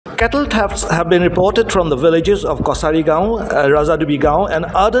Cattle thefts have been reported from the villages of Kacahri Gaon, Rajadubi Gaon and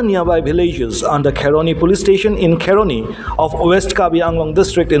other nearby villages under Kheroni Police Station in Kheroni of West Karbi Anglong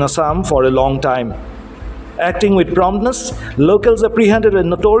district in Assam for a long time. Acting with promptness, locals apprehended a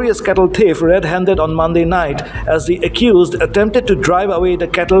notorious cattle thief red-handed on Monday night as the accused attempted to drive away the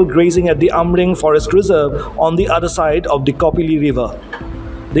cattle grazing at the Amreng Forest Reserve on the other side of the Kopili River.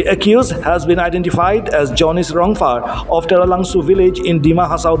 The accused has been identified as Jonish Rongphar of Teralangsho village in Dima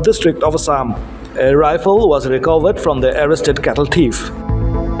Hasao district of Assam. A rifle was recovered from the arrested cattle thief.